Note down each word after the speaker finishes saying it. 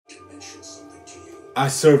I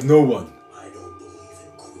serve no one. I don't believe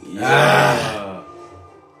in queens. Yeah.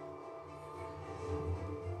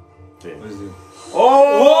 What is it?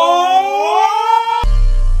 Oh!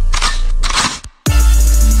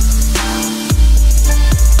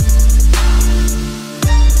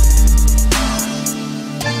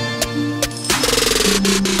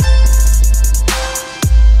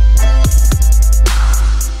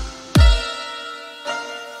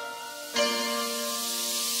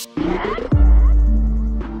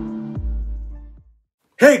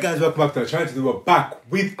 Hey guys, welcome back to our channel. Today we're back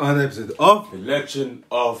with another episode of The Legend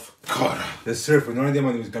of Korra. The Surf. For my name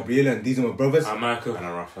is Gabriele and these are my brothers. I'm Michael. And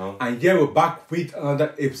I'm Raphael. And yeah, we're back with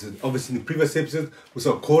another episode. Obviously, in the previous episode, we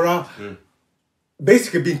saw Korra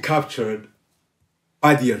basically being captured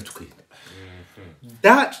by the Earth Queen.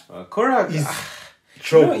 That Korra is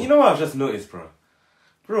trouble. You know what I've just noticed, bro?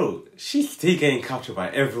 Bro, she's still getting captured by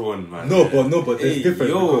everyone, man. No, but there's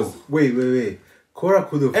difference because wait. Korra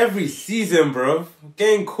could have every season, bro,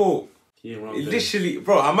 getting caught. Literally,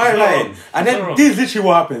 bro, am I lying? And then this is literally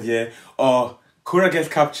what happens, yeah? Or Korra gets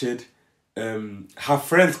captured, her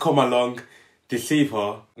friends come along, they save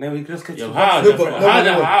her, and then we just get No,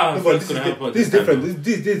 but this is different.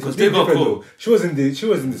 This is different though. She was in the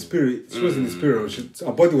spirit. She was in the spirit.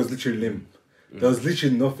 Her body was literally limp. There was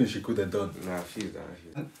literally nothing she could have done. Nah, I feel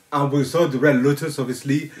that. And we saw the Red Lotus,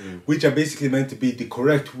 obviously, which are basically meant to be the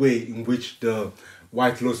correct way in which the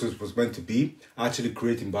White Lotus was meant to be, actually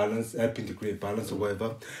creating balance, helping to create balance or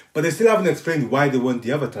whatever. But they still haven't explained why they want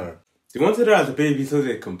the Avatar. They wanted her as a baby so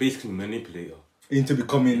they can basically manipulate her Into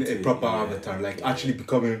becoming a proper Avatar, like actually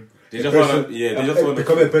becoming... They just want to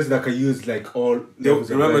become a person that can use like all.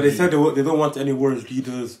 Remember, they said they don't want any world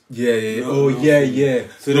leaders. Yeah.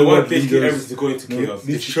 So they want basically everything to go into chaos.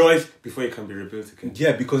 Destroy before it can be rebuilt again.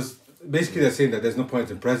 Yeah, because basically they're saying that there's no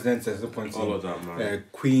point in presidents, there's no point all in of that, man.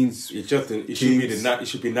 Queens. It should be natural. It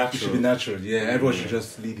should be natural. Yeah, everyone should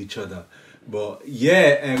just lead each other. But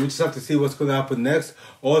yeah, and we just have to see what's going to happen next.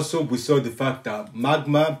 Also, we saw the fact that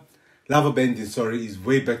Lavabending, is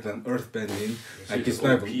way better than Earthbending. Like it's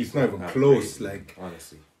not even close. Like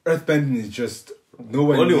honestly, Earthbending is just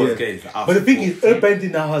nowhere near. But the thing is,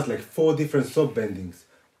 Earthbending now has like 4 different sub-bendings.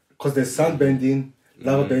 Because there's Sandbending,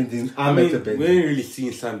 Lavabending, and Metalbending. We ain't really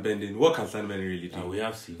seen Sandbending. What can Sandbending really do? We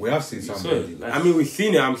have seen Sandbending. I mean, we've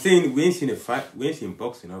seen it. I'm saying we ain't seen a fight. We ain't seen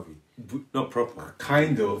boxing, have we? Not proper.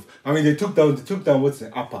 Kind of. I mean, they took down what's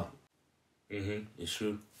the upper. It's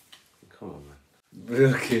true. Come on, man.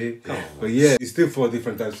 Okay, but yeah, it's still 4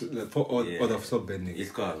 different types, 4 other sub-bending.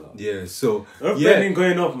 It's got a lot. Yeah, so Earthbending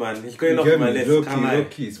going up, man. It's going up my list. Low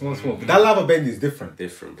key, small. But that lava bending is different.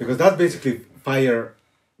 Because that's basically fire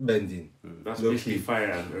bending. That's basically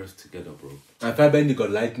fire and earth together, bro. And fire bending got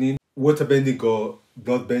lightning, water bending got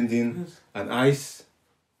blood bending, and ice.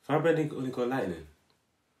 Fire bending only got lightning.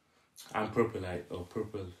 And purple light or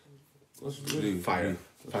purple. What's blue? Fire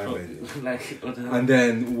bending. And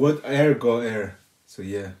then what air got air. So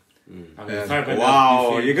yeah.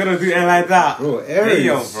 Wow, you're gonna do air like that, bro? Air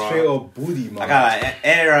is straight up booty, man. I got like,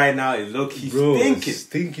 air right now is low key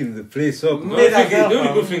stinking the place up. The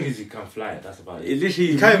only good thing is you can fly. That's about it.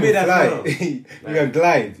 You can't even fly. You can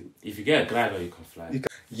glide. If you get a glider, you can fly.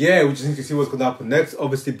 Yeah, we just need to see what's going to happen next.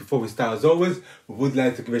 Obviously, before we start, as always, we would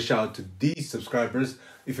like to give a shout out to these subscribers.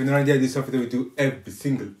 If you're not idea, this is something that we do every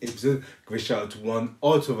single episode. Give a shout out to 1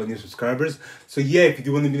 or 2 of our new subscribers. So yeah, if you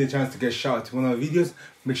do want to get a chance to get a shout out to one of our videos,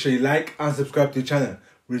 make sure you like and subscribe to the channel.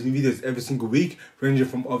 We're releasing videos every single week, ranging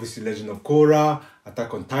from obviously Legend of Korra,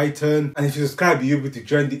 Attack on Titan. And if you subscribe, you're able to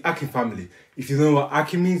join the Aki family. If you don't know what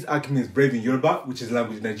Aki means brave in Yoruba, which is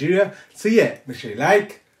language in Nigeria. So yeah, make sure you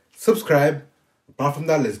like, subscribe. Apart from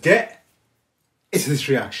that, let's get into this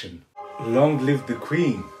reaction. Long live the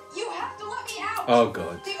Queen. You have to let me out! Oh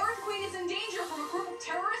god. The Earth Queen is in danger from a group of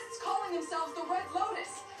terrorists calling themselves the Red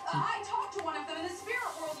Lotus. I talked to one of them in the spirit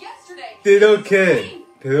world yesterday. They don't care.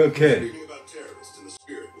 They don't care. Speaking about terrorists in the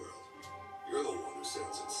spirit world, you're the one who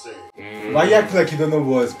sounds insane. Why you act like you don't know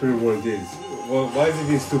what spirit world is? Why is it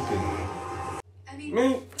being stupid? I mean, where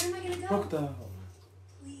am I gonna go? Fuck that.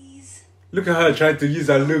 Please. Look at her trying to use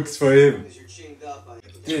her looks for him.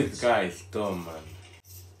 This guy is dumb, man.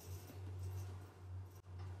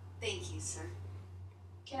 Thank you, sir.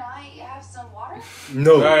 Can I have some water?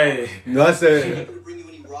 No. Right. No, I said. Bring you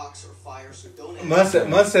any rocks or fire, so don't. Man said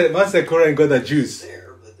Korra ain't got that juice.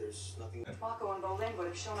 There, but there's nothing. Mako and Berlin would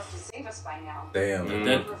have shown up to save us by now. Damn.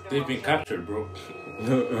 They've been captured, bro.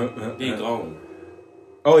 They gone.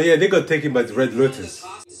 Oh yeah, they got taken by the Red Lotus.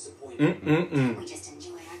 We just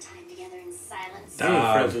enjoyed our time together in silence.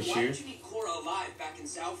 Friends with Why you. did you keep Korra alive back in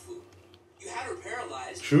Zaofu? You had her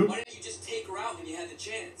paralyzed. True. Why didn't you just take her out when you had the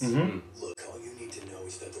chance. Look, all you need to know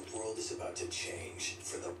is that the world is about to change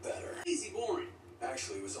for the better. Easy boring.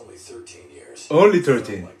 Actually, it was only 13 years. Only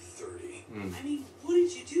 13. Like 30. I mean, what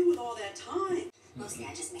did you do with all that time? Mostly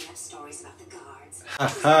I just made up stories about the guards.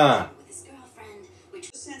 Haha. With his girlfriend,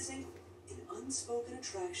 which was Sensing an unspoken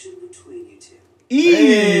attraction between you two.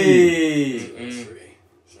 Eee. That's 3.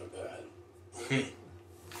 It's not bad.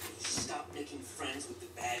 Stop making friends with the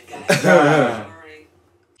bad guy. sorry.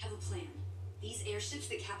 Have a plan. These airships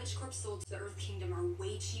that Cabbage Corp sold to the Earth Kingdom are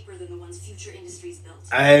way cheaper than the ones Future Industries built.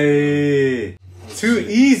 Ay. Too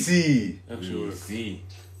easy. Easy.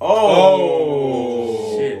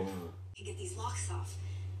 Oh. Shit. To get these locks off,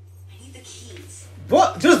 I need the keys.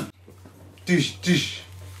 What? Just dish.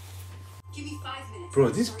 Give me 5 minutes. Bro,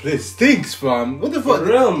 this place stinks, fam. What the fuck? For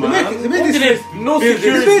real, They man. make this place. No They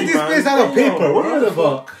security, made this man. place out of paper. Damn, What the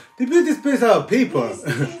fuck? They built this place out of paper. As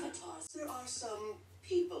the Avatars, there are some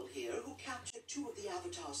people here who captured 2 of the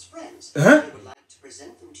Avatar's friends. Huh? I would like to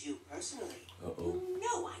present them to you personally.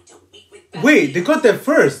 No, I don't meet with bad Wait, they got there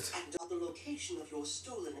first. And on the location of your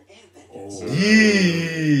stolen airbenders.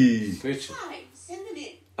 Yee. Switch. Fine, send them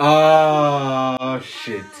in. Ah,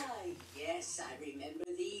 shit. Yes, I remember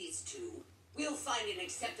these 2. We'll find an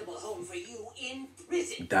acceptable home for you in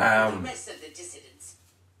prison. Damn. The rest of the dissidents.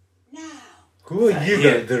 Now, Who are you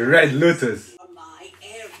guys? The Red Lotus. are my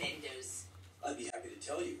airbenders. I'd be happy to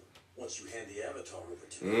tell you once you hand the Avatar over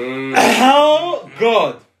to me. How?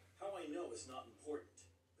 God. How I know is not important,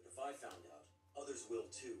 but if I found out, others will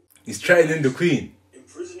too. He's threatening the queen.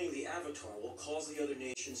 Imprisoning the Avatar will cause the other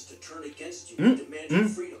nations to turn against you and demand your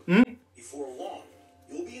freedom. Before long,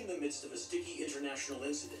 you'll be in the midst of a sticky international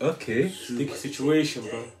incident. Okay. Sticky situation,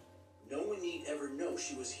 bro. No one need ever know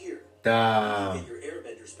she was here. Damn. Get your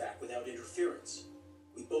airbenders back without interference.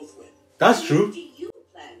 We both win. That's true. What do you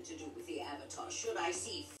plan to do with the Avatar should I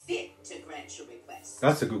see fit to grant your request?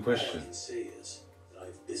 That's a good All I question. can say is that I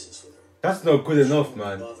have business with her. That's not good enough, She won't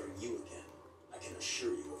man. bother you again. I can assure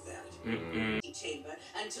you of that. Chamber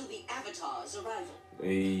until the Avatar's arrival.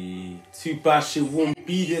 Hey, too bad she won't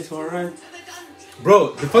be there to alright. To the dungeon.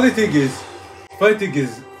 Bro, the funny thing is,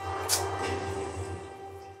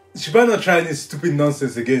 she better not try any stupid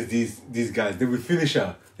nonsense against these guys. They will finish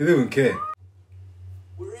her. They don't even care.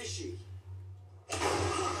 Where is she?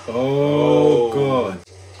 Oh, God.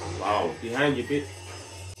 Wow, behind you, bit.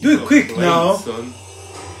 Do it quick Blade, now. son.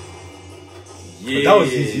 Yeah, that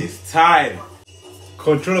was easy. It's time.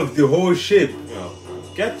 Control of the whole ship. Yo,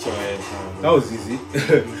 get your ass on. That was easy.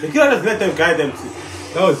 You can't just let them guide them to.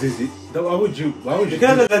 That was easy. Why would you You do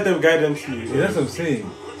can't that? just let them guide them to. Yeah, that's what I'm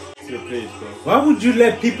saying. To the place, bro. Why would you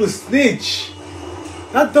let people snitch?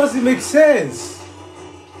 That doesn't make sense. I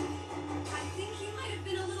think you might have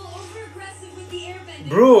been a little over-aggressive with the airbending.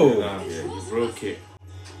 Bro. Yeah, you broke it.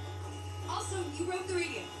 Also, you broke the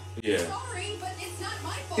radio. Yeah. Sorry, but it's not my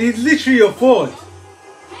fault. It's literally your fault. Hang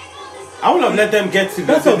on to I would have let them get to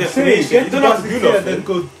That's the what I'm saying. destination. Get You to don't have to do Boston and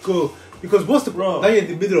nothing. then go. Because what's the Bro. Now you're in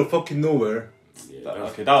the middle of fucking nowhere.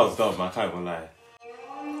 Okay, that was dumb. I can't even lie.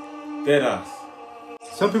 Dead ass.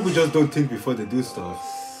 Some people just don't think before they do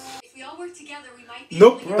stuff. If we all work together, we might be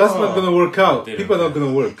Nope, able to that's not gonna work out. They don't People are not care.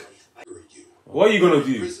 gonna work. What are you gonna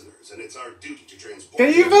do? Prisoners, and it's our duty to transport.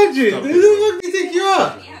 Can you imagine? Who the fuck do you think you are?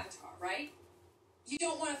 the Avatar, right? You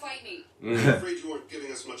don't want to fight me. I'm afraid you aren't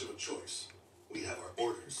giving us much of a choice. We have our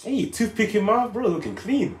orders. Hey, toothpick in mouth, bro, looking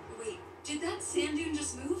clean. Wait, did that sand dune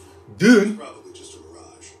just move? Dune? Probably just a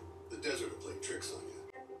mirage. The desert will play tricks on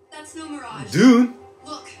you. That's no mirage. Dune?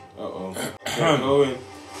 Look, Uh-oh. Get going.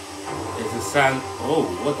 It's a sand. Oh,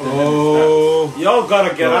 what the Oh. hell is that? Y'all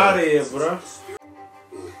gotta get out of here, bro.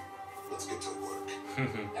 Let's get to work.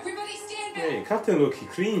 everybody stand back. Hey, Captain Loki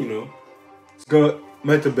clean, you know. Let's go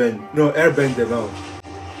Metalbend. No, Airbender now.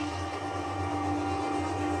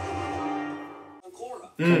 Korra.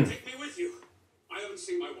 Take me with you. I haven't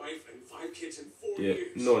seen my wife and 5 kids in 4 Yeah,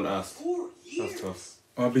 years. no one asked. 4 years. That's tough.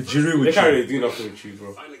 I'll be jittery They with can't you. really do nothing with you,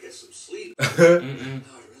 bro. Finally get some sleep. No, I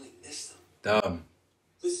really miss them. Damn.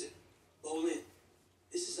 Listen, Bolin,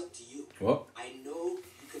 this is up to you. What? I know you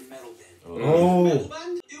can metal bend. Oh. Metal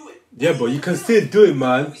bend? Do it. Yeah, but you can still do it,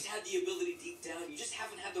 man. Always had the ability deep down. You just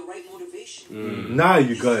haven't had the right motivation. Now you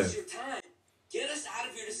This got is it. your time. Get us out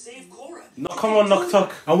of here to save Korra. No, come on, Knock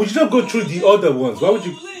Tuck. And would you not go through the other ones? Why would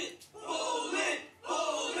you? Bolin, Bolin,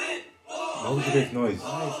 Bolin, Bolin. Why would you make noise?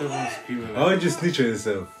 Why is everyone screaming Why would you snitch on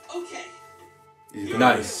yourself? Okay.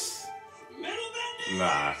 Nice. Metal bending.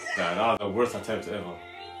 Nah, that was the worst attempt ever.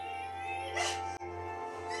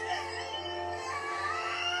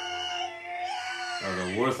 That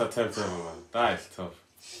was the worst attempt ever, man. That is tough.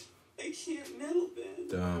 I can't metal bend.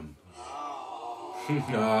 Damn.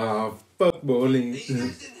 Ah, fuck bowling. You guys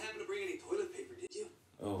didn't happen to bring any toilet paper, did you?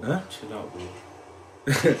 Oh, Huh? chill out, bro.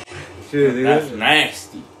 Shit, That's nigga.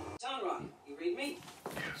 nasty. Tonrock, you read me?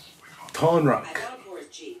 Torn rock. I found Korra's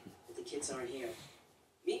Jeep, but the kids aren't here.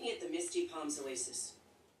 Meet me at the Misty Palms Oasis.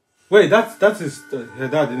 Wait, that's his her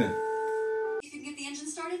dad, isn't it? You can get the engine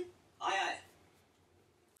started? Aye, aye.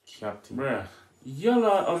 Captain. Bruh. Y'all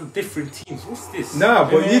are on different teams. What's this? Nah,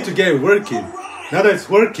 but you need to get it working. Now that it's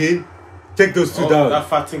working, take those two down. That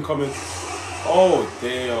fat thing coming. Oh,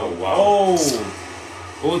 damn. Oh, wow. Oh.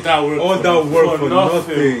 All that work. All that work for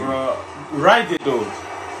nothing. Bro. Ride it though.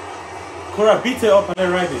 Korra beat it up and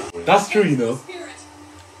then ride it. That's true, you know. Spirit.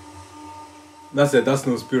 That's it, that's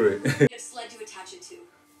no spirit. Get a sled to attach it to.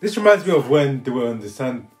 This reminds me of when they were on the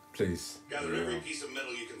sand place. Gather every piece of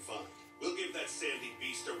metal you can find. We'll give that sandy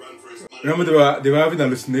beast a run for his money. Remember they were having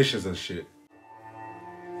hallucinations and shit.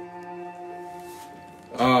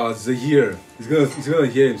 Ah, Zaheer. He's gonna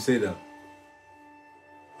hear him say that.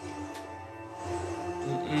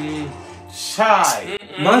 Shy.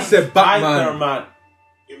 Man said Batman. Man.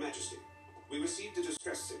 Your Majesty, we received a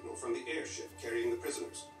distress signal from the airship carrying the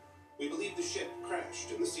prisoners. We believe the ship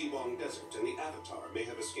crashed in the Seawong Desert and the Avatar may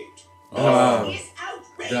have escaped. It's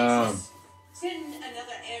outrageous! Damn. Send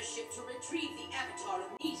another airship to retrieve the Avatar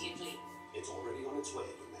immediately. It's already on its way,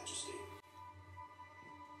 Your Majesty.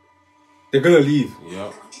 They're gonna leave. Yeah.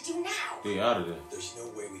 What to do now? They out of there. There's no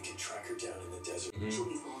way we can track her down in the desert. She'll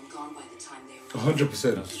be long gone by the time they arrive. 100%.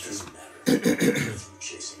 It doesn't matter. Through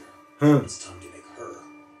chasing her. Huh. It's time to make her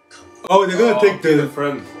come. Oh, they're gonna take the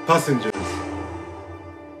friend. passengers.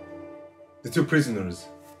 The two prisoners.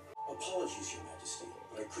 Apologies, Your Majesty,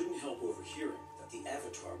 but I couldn't help overhearing that the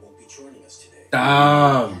Avatar won't be joining us today. Damn.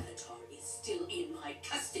 Avatar is still in my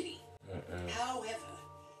custody. However,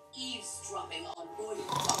 eavesdropping on royal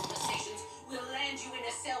conversations will land you in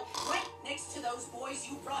a cell right next to those boys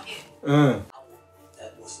you brought in.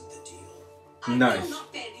 That wasn't the deal. I Nice. will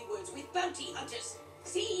not bandy words with bounty hunters.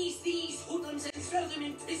 Seize these hoodlums and throw them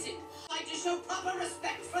in prison. I to show proper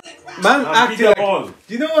respect for the crown. Man I'll beat acting them like, all. do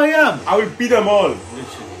you know who I am? I will beat them all.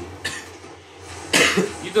 Literally.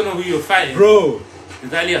 You don't know who you're fighting. Bro.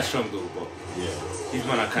 It's Alias strong though, but Yeah. these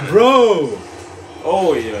man are kind of. Bro.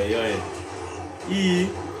 Oh, yeah.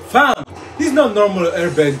 Fam. This is not normal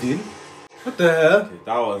airbending. What the hell?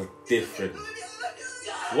 That was different.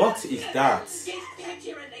 What is that? Get back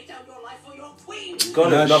here and lay down your life for your queen.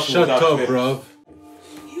 God Nah, is nothing shut without up, flip. bro.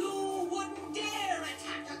 You wouldn't dare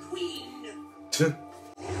attack a queen.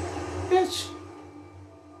 Bitch.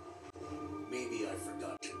 Maybe I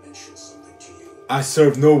forgot to mention something to you. I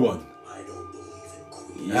serve no one. I don't believe in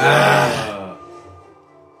queens. Yeah.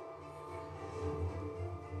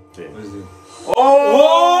 What is it?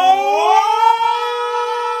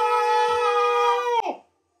 Oh!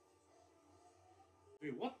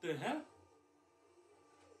 Wait, what the hell?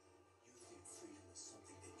 You think freedom is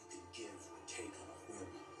something that you can give or take on a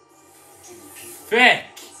whim. To your people, Fair.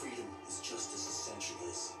 freedom is just as essential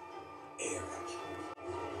as air.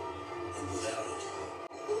 And without it,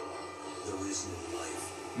 there is no life.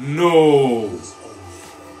 No. There is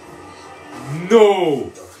only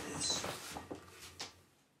No. darkness.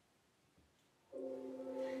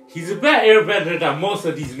 He's a better airbender than most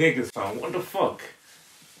of these niggas found. What the fuck?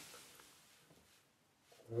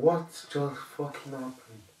 What just fucking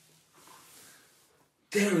happened?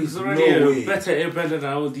 There is no already a way. better airbender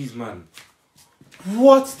than all these man.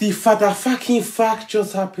 What the fucking fact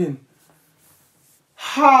just happened?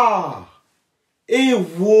 Ha!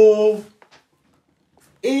 Ewo!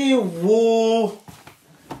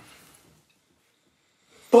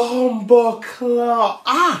 Bomber Claw!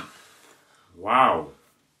 Ah! Wow.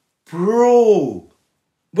 Bro!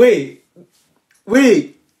 Wait!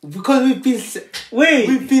 Because we've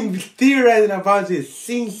been theorizing about it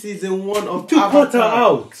since season 1 of Took water Avatar.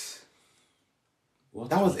 out. What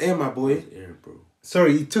That was air, my boy. air, bro.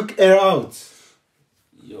 Sorry, he took air out.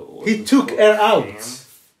 Yo, what He the took fuck, air out. man?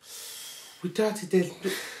 Without it, there's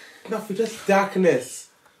nothing, just darkness.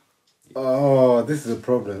 Oh, this is a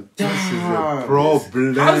problem. This is a Damn.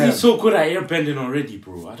 problem. How is he so good at airbending already,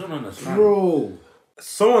 bro? I don't understand. Bro.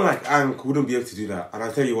 Someone like Aang wouldn't be able to do that, and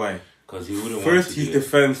I'll tell you why. Because he wouldn't want First, to he's do it.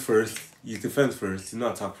 defense first. He's defense first. He's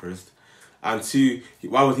not attack first. And two,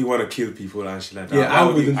 why would he want to kill people and shit like that? Yeah, Why I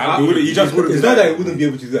would he- wouldn't. He just wouldn't. It's do not that he wouldn't be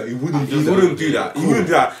able to do that. He wouldn't He do wouldn't that. do that. He wouldn't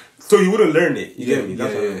do that. So you wouldn't learn it. You Yeah, get me?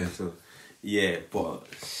 That's what I yeah. mean. So, yeah, but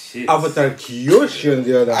Shit. Avatar Kyoshi on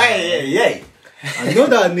the other hand. hey. I know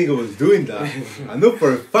that nigga was doing that. I know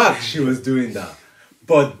for a fact she was doing that.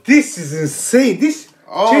 But this is insane. This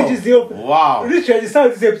changes the open. Wow. Literally, at the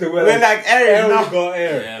start of this episode, we're like air now. Got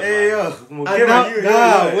air. Yeah, hey,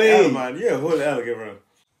 yo. Wait. L, man. You're a whole L, Gabriele.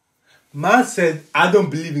 Man said, I don't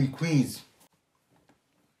believe in queens.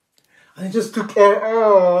 And he just took air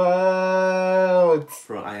out.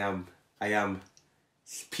 Bro, I am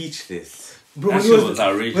speechless. Bro, That when shit was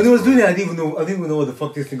outrageous, when he was bro. doing it, I didn't even know what the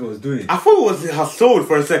fuck this thing was doing. I thought it was her soul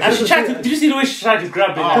for a second. And she tried to, did you see the way she tried to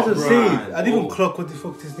grab it? That's what I'm bro. saying. I didn't even clock what the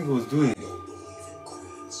fuck this thing was doing.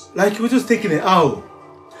 Like, he was just taking it out.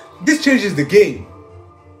 This changes the game.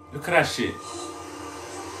 Look at that shit.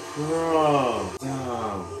 Bro,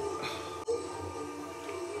 damn.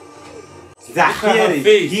 Look at her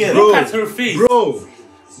face. Here. Look at her face. Bro.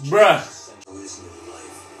 Bruh.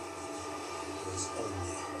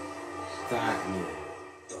 Exactly.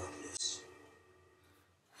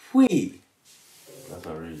 Wait. That's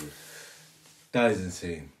outrageous. That is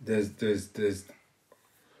insane.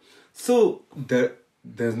 So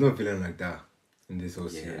There's no villain like that in this whole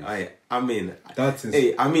series. I mean, That's insane.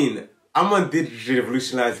 hey, I mean, Amon did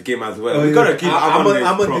revolutionize the game as well. Oh, We yeah. gotta give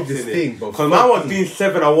Amon did this thing, but because man was doing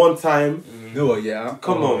 7 at one time. No, yeah.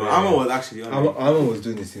 Come on, man. yeah. Amon was actually on it. Amon was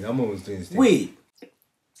doing this thing. Wait.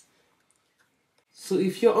 So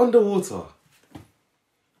if you're underwater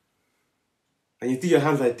and you do your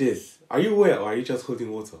hands like this, are you wet or are you just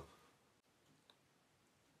holding water?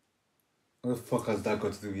 What the fuck has that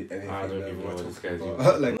got to do with anything? I don't even know what this guy's doing.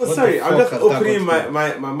 Like, No, what sorry, the I'm fuck just has that got opening to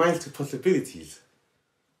my, do- my mind to possibilities.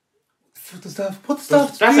 What does that? What does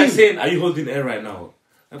that? That's like saying, are you holding air right now?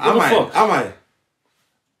 Like, what the fuck? Am I?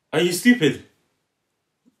 Are you stupid?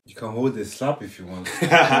 You can hold the slap if you want.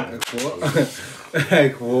 Like what?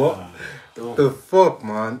 Like what? The fuck,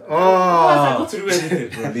 man? What has that Oh, got to do with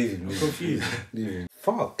anything, bro? leave him. Confused. Leave him.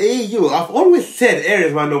 Fuck. Hey, yo, I've always said air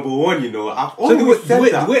is my number one, you know. I've So the always said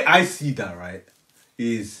that. way I see that, right,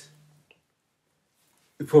 is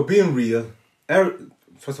for being real, air.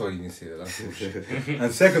 First of all, you didn't say that. That's bullshit.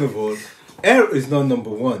 And second of all, air is not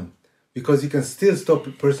number one because you can still stop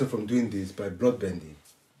a person from doing this by blood bending.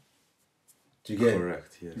 Do you get it?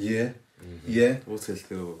 Correct, yeah. Yeah. Yeah. Water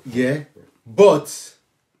still. Yeah. But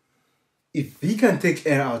if he can take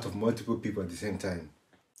air out of multiple people at the same time,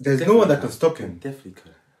 there's no one that can stop him. Definitely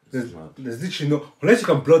can. There's literally no, unless you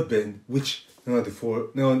can blood bend, which none of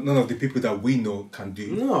the people that we know can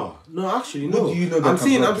do. No, actually, What no. do you know that I'm can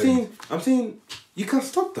saying, blood I'm saying, you can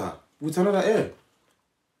stop that with another air.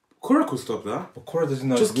 Korra could stop that. But Korra doesn't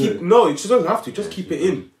know Just how to do keep. it. No, you just don't have to. Just keep it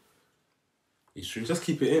in. It's true. Just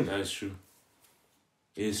keep it in. That is true.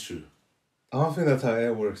 It is true. I don't think that's how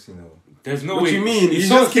air works, you know. There's no What way. do you mean? If You're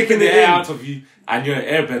someone's just kicking keeping the it air in. out of you and you're an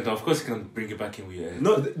airbender, of course you can bring it back in with your air.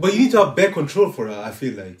 No, But you need to have bare control for her, I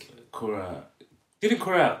feel like. Korra. Didn't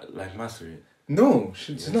Korra like master it? No,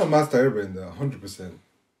 she's not master airbender, 100%.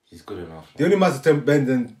 He's good enough. The only master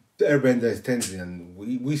airbender is Tenzin, and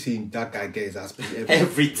we seen that guy get his ass beat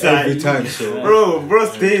every time. Every time, so. Bro,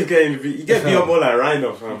 stays getting. You get beat up all like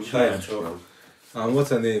Rhino from. And what's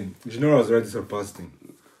her name? Jinora was already surpassed him.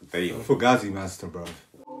 Damn. Fugazi master, bro.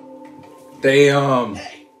 Damn.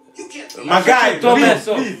 Hey, you can't My guy, Don't mess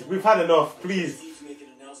up. please, we've had enough, please. need to make an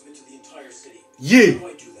announcement to the entire city. Yeah. How do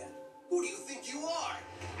I do that? Who do you think you are?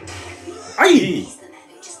 Aye. He's the man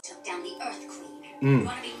who just took down the Earth Queen. You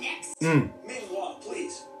wanna be next? Meanwhile,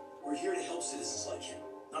 please. We're here to help citizens like him,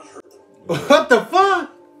 not hurt them. What the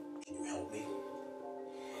fuck? Can you help me?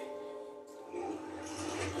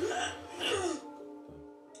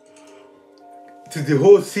 To the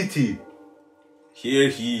whole city. Here.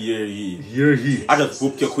 Here he. I just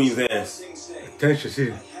whooped your queen's ass. Sing say. Attention,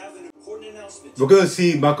 see. I have an important announcement. We're gonna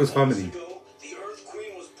see Marco's family. Ago, the Earth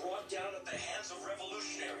Queen was brought down at the hands of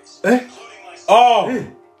revolutionaries, Eh? including myself. Oh, Eh? I'm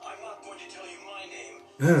not going to tell you my name.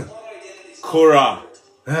 Huh. My identity is Korra.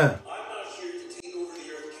 Huh. I'm not here to take over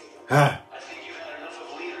the Earth Kingdom. Huh. I think you've had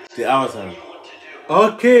enough of leaders. The Avatar. What to do.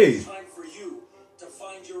 Okay. It's time for you to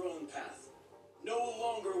find your own path. No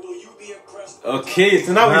longer will you be oppressed. Okay,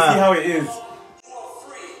 so now we see how it is. You are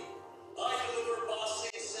free. I deliver Boss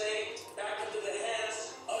Sing Say back into the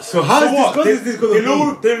hands of So how is what? this? What is this gonna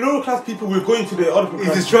be? The lower class people will go into the other people.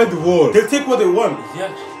 He's destroying the world. They'll take what they want.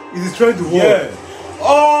 Yeah. He's destroying the world. Yeah.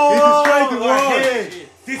 Oh, He's destroying the world. okay.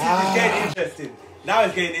 This is getting interesting. Now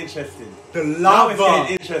it's getting interesting. The Now it's lava.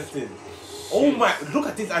 getting interesting. Oh my! Look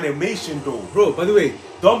at this animation, though. Bro, by the way,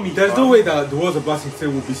 Dummy. there's fam. no way that the walls of Blasting State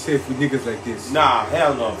will be safe with niggas like this. Nah,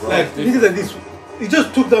 hell no, bro. Like, niggas like this, he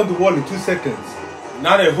just took down the wall in 2 seconds.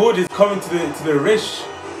 Now the hood is coming to the rich.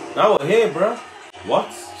 Now we're here, bro.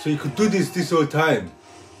 What? So you could do this whole time.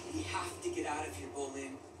 We have to get out of here,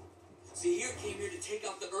 Bolin. Zaheer came here to take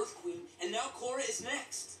out the Earth Queen, and now Korra is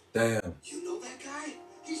next. Damn. You know that guy?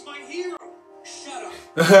 He's my hero. Shut up.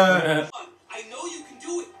 I know you can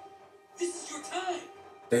do it. This is your time.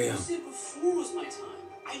 Damn. You said before was my time.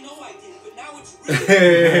 I know I did, but now it's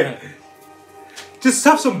really. Just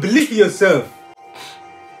have some belief in yourself.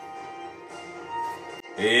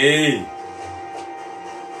 Hey.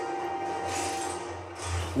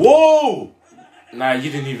 Whoa. Nah,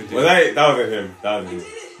 you didn't even do Well, it. that wasn't him. That wasn't him.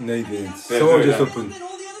 No, you didn't. Yeah, Someone do just that. opened. And all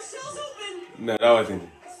the other cells open. No, that wasn't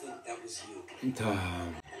him. I think that was you.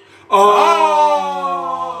 Damn.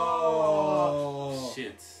 Oh!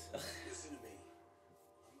 Shit. Listen to me.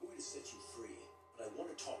 I'm going to set you free, but I want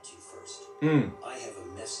to talk to you first. I have a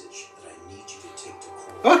message that I need you to take to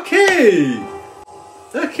Korra. Okay.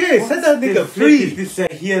 Okay, set that nigga free. This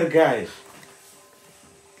here guy.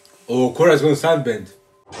 Oh, Korra's gonna sandbend.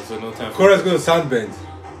 Also, no time for Korra's gonna sandbend.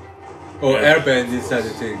 Or airbend inside the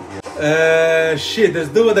thing. Shit, there's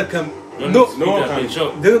no one that can. No one can.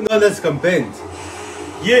 can. There's no one else can bend.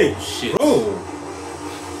 Yeah. Shit. Bro,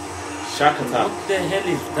 Shark attack. What the hell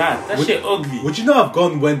is that? That shit ugly. would you not have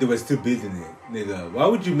gone when they were still building it, nigga? Why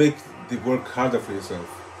would you make the work harder for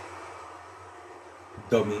yourself?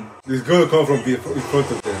 Dummy. This girl come from in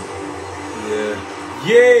front of them. Yeah.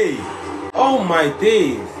 Yay! Oh my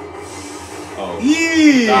days! Oh,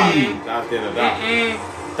 Yee!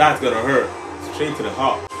 that's gonna hurt. Straight to the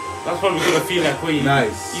heart. That's probably gonna feel like when you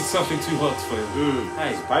Nice. eat something too hot for you.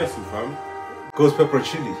 Nice. Spicy, fam. Ghost pepper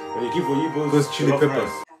chili. When you give what you both Ghost chili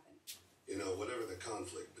peppers. You know, whatever the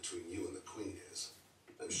conflict between you and the Queen is,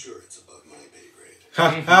 I'm sure it's above my pay grade. Ha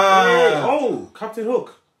Hey, ha! oh, Captain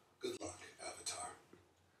Hook. Good luck, Avatar.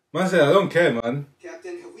 Man said, I don't care, man.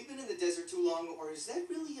 Captain, have we been in the desert too long, or is that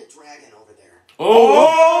really a dragon over there?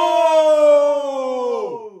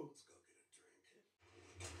 Oh!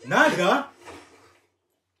 Naga?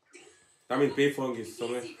 That means Bayfong is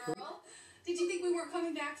somewhere. Easy, girl. Did you think we weren't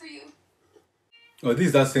coming back for you? Oh, this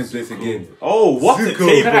is that same place again. Oh, what a Zuko.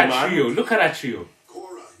 table, Look at that man. trio. Look at that trio.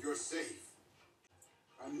 Korra, you're safe.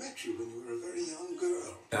 I met you when you were a very young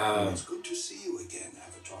girl. It's good to see you again,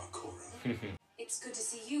 Avatar Korra. It's good to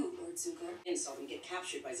see you, Lord Zuko. And saw them get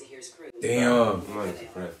captured by Zaheer's crew. Damn. Man,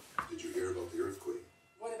 surprised. Did you hear about the Earthquake?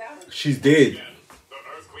 What about her? She's dead. The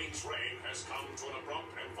Earth Queen's reign has come to an abrupt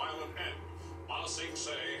and violent end. Ma Sing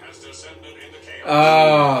Se has descended into chaos.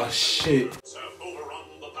 Ah, shit. Have overrun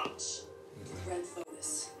the palace. Red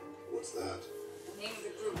Lotus. What's that? The name of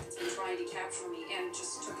the group that's been trying to capture me and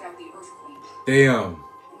just took out the Earth Queen. Damn.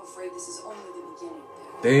 I'm afraid this is only the beginning.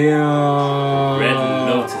 Damn. Red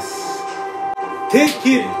Lotus. Take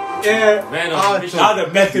it air Man on out mission. That of was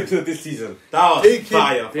the best episode this season. That was Taking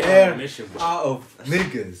fire. They on air a mission, bro. out of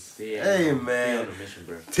niggas. They Hey, on man. a mission,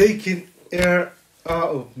 bro. Taking air out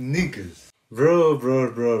of niggas. Bro.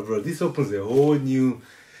 This opens a whole new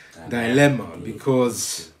dilemma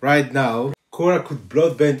because right now, Korra could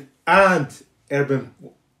bloodbend and airbend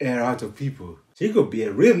air out of people. She could be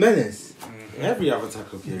a real menace. Every Avatar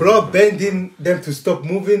could be. Bloodbending them to stop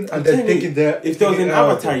moving and then taking their. If there was an taking air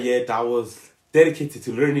out Avatar, of- yeah, that was dedicated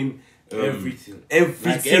to learning Everything.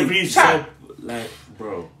 everything. Like every Chat. like,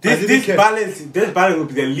 bro. I didn't This care. balance would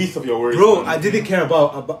be the least of your worries. Bro, man. I didn't care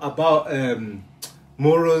about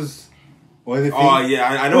morals or anything. Oh yeah,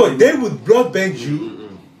 I know. Bro, they would bloodbend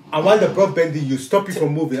you, and while they're bloodbending you, stop you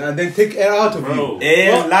from moving, and then take air out of Bro. you.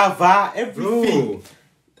 Air, What? lava, everything.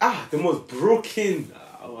 Bro, The most broken.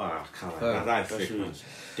 I can't. That's sick, That's man.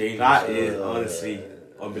 dangerous. That is honestly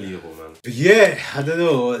unbelievable, man. but yeah, I don't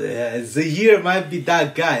know. Zaheer might be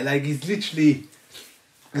that guy. Like he's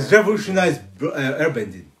revolutionized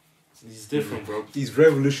airbending. He's different, bro. He's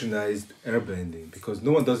revolutionized airbending because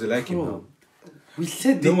no one does it like him now. We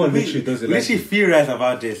said No one we literally does it like literally it. theorized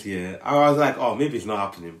about this, yeah. I was like, oh, maybe it's not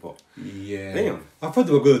happening, but Yeah, Damn. I thought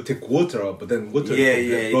they were going to take water out, but then water. yeah,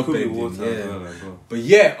 is it could be bloodbending, water. yeah. As well, like, bro. But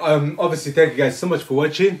yeah, obviously thank you guys so much for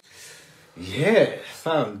watching. Yeah,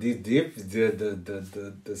 fam,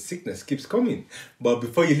 the sickness keeps coming. But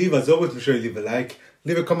before you leave, as always, make sure you leave a like,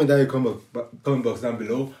 leave a comment down in the comment box down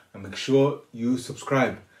below, and make sure you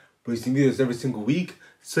subscribe. Posting videos every single week.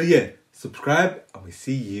 So yeah, subscribe, and we'll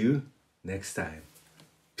see you next time.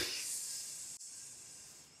 Peace.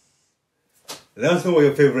 Let us know what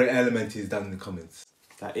your favorite element is down in the comments.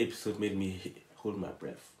 That episode made me hold my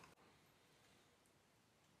breath.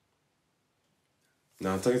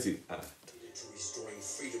 Now I'm talking to you. To restoring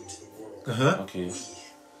freedom to the world. Uh-huh. Okay. We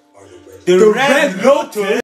are the Red The Red Lotus.